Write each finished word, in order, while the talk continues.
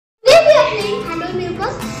my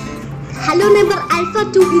neighbors. Hello neighbor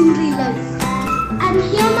Alpha 2 in real life. And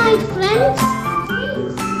here my friends.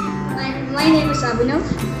 My name is Abhinav.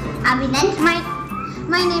 Abhinand.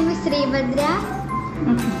 My name is Rebhadra.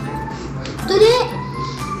 Today,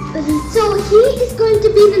 so he is going to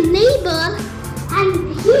be the neighbor and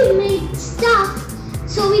he made stuff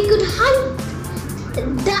so we could hunt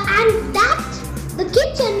the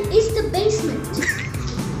kitchen is the basement.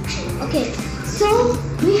 Okay, so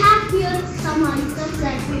we have here some items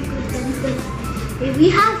that we could enter. We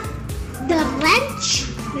have the wrench,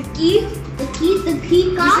 the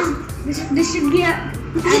key card. This should be a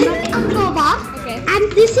crowbar. Okay.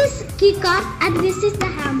 And this is key card and this is the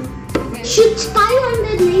hammer. Okay. Should spy on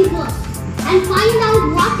the neighbor and find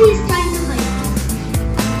out what he is trying to hide.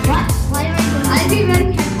 What? Why am I doing I'll be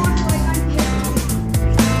wearing headphones so I can't hear.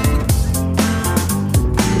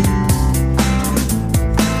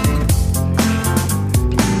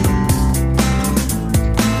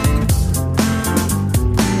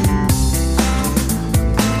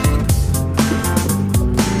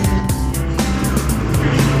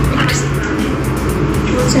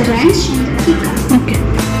 It's a wrench and a key card. Okay.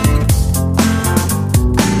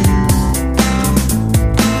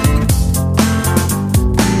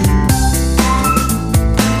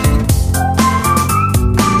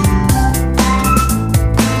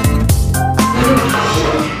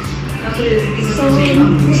 So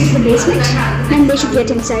this is the basement and they should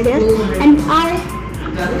get inside here and I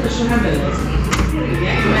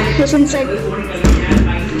get inside.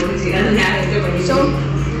 So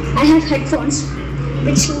I have headphones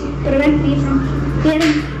which will prevent me from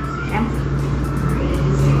hearing them.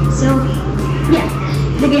 So yeah,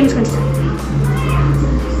 the game is going to start.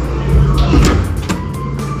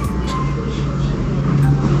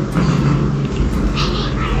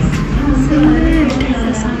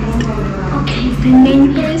 Okay, the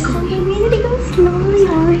neighbor is coming. We need to go slowly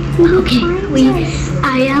or okay, I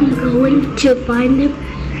am going to find him.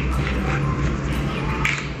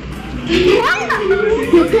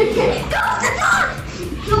 You could get it. Close the door!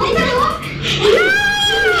 Close the door!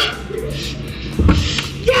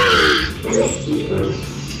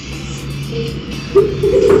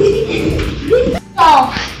 Oh,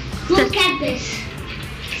 look at this.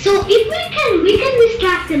 So if we can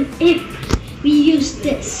distract him if we use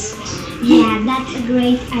this. Yeah, that's a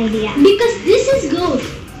great idea. Because this is gold.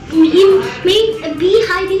 He may be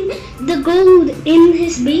hiding the gold in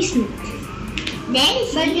his basement.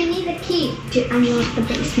 But you need a key to unlock the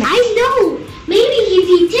basement. I know. Maybe if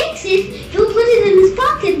he takes it, he'll put it in his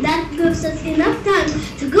pocket. That gives us enough time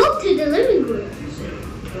to go to the living room.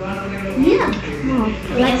 Yeah.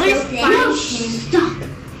 Let's No, stop.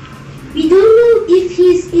 We don't know if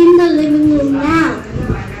he's in the living room now.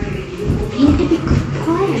 We need to be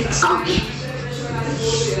quiet. Okay.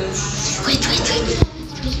 Wait.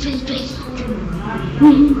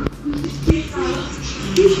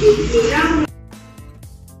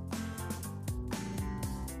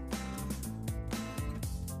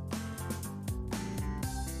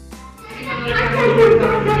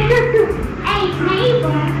 Hey,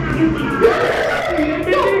 neighbor.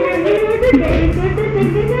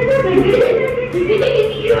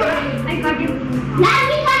 I got you. Now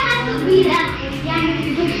we have to be there.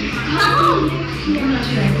 Come on.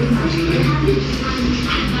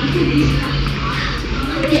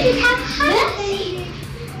 Okay.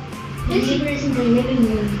 The neighbor is in the living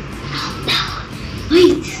room. No.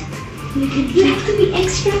 Wait. You have to be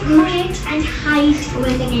extra quiet and hide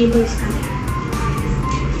when the neighbor is coming.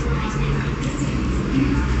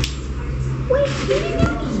 Wait, we didn't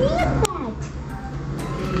even hear that.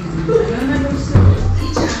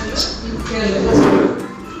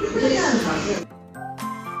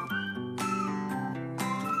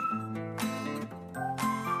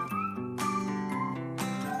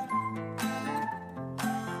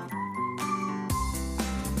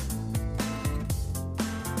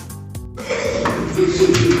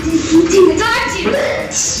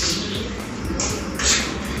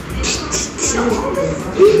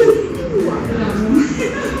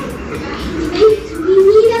 We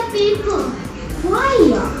need a paper. Why?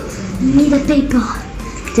 We need a paper.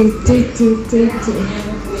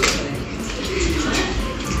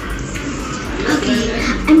 Okay,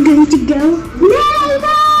 I'm going to go.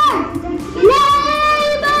 Neighbor!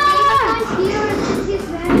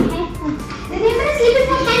 The neighbor is sleeping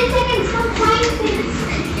for 10 seconds. Stop trying things.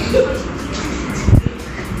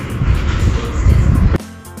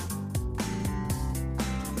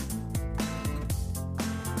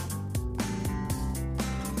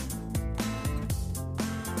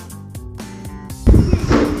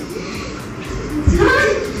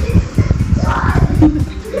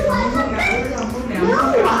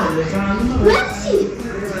 Let's see.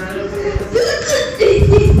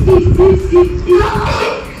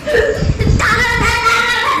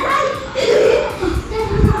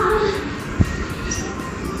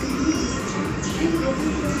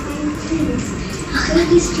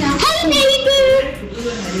 Hey, neighbor!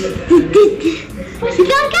 You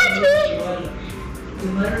can't catch me!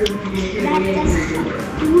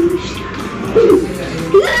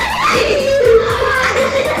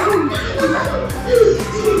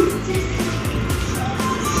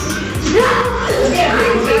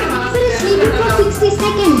 Sleep for 60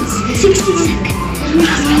 seconds. 60 seconds.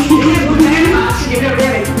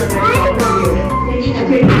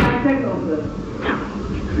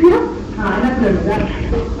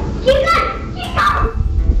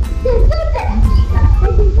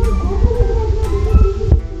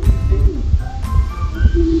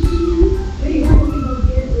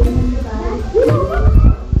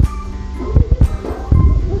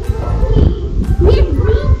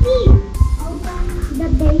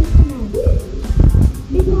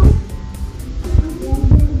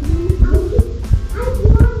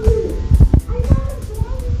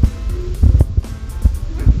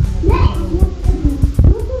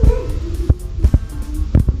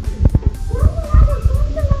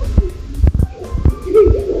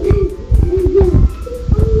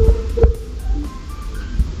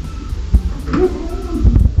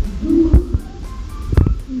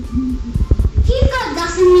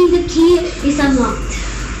 Is unlocked.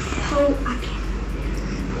 Oh, okay.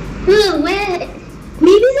 Where?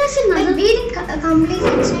 Maybe there's another. We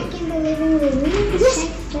completely check in the living room. Yes.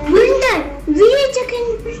 Winter. We check in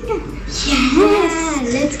winter. Yes. Yeah,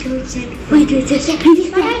 let's go check. Wait.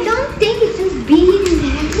 But I don't think it will be in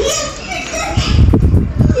there.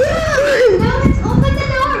 Now let's open the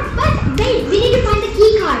door. But wait, we need to find the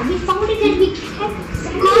key card. We found it and we kept.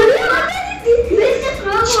 Where's the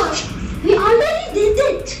crowbar? We already did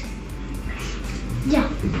it. Yeah.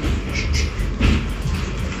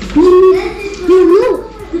 You know,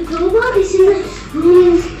 the crowbar is in the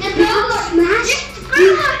room. The crowbar. Smash.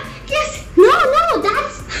 Yes. No,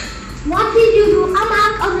 that's. What did you do? I'm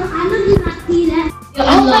not there.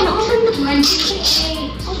 Open the front.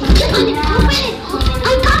 Open it.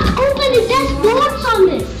 I can't open it. There's boards on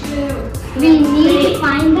it. We need to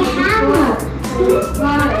find the hammer.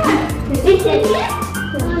 It's in here?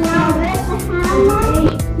 Where's the hammer?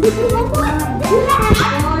 This is the one.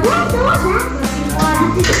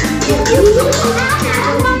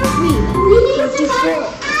 We need to find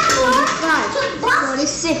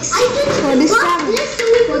 46, 47,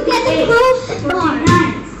 48.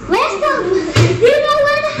 Where's the? Do you know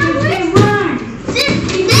where the hammer is? The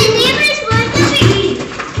neighbor is going to be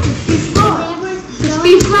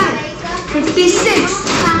 55, 56,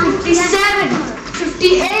 57,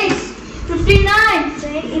 58, 59,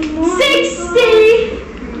 60.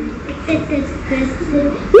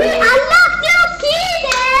 We unlocked your key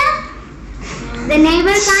there. The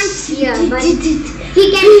neighbor can't hear, but he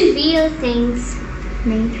can feel things.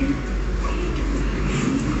 Maybe.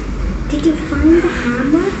 Did you find the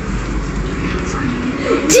hammer?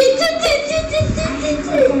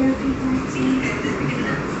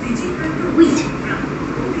 Wait.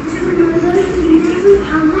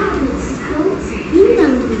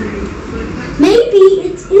 Maybe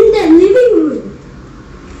it's in the living room.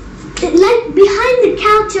 Like behind the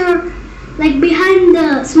couch or like behind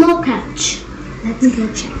the small couch. Let's go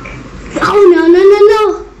check. Oh no.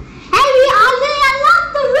 Hey,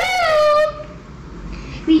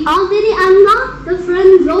 we already unlocked the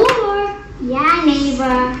front door. Yeah,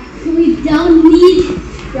 neighbor. We don't need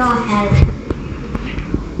your help.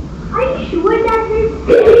 Are you sure that this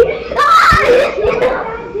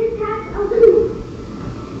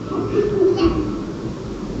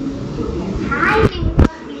Hi,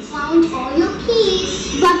 neighbor. We found all your keys.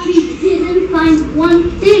 But we didn't find one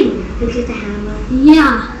thing. Which is the hammer.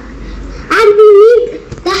 Yeah. And we need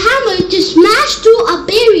the hammer to smash through a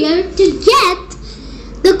barrier to get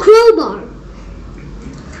the crowbar.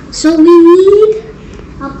 So we need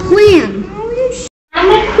a plan. I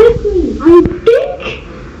think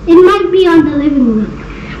it might be on the living room.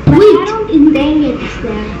 But I don't think it's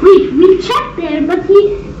there. Wait, we checked there, but he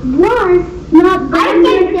was not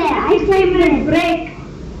there. I came in break.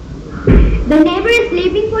 The neighbor is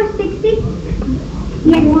sleeping for 60?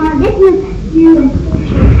 Yes. Wow, this was you.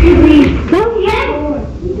 Don't get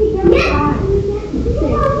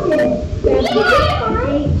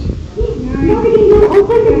Nobody will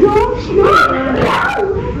open the door. No.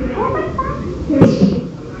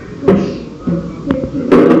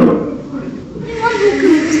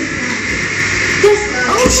 Just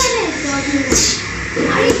open it.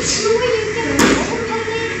 Are you sure you can open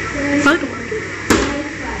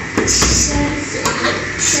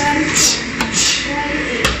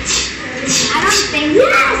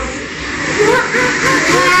Yes!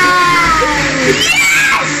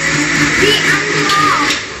 Yes! We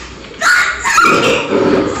unlocked.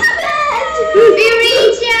 We We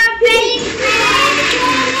reached your basement.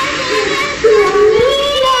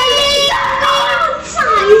 Go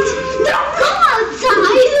outside! Don't go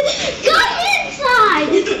outside! Go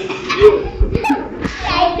inside!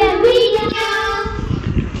 Like the video.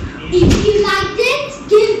 If you liked it,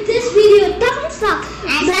 give this video a thumbs up.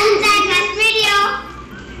 And subscribe this video.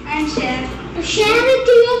 And share. Share it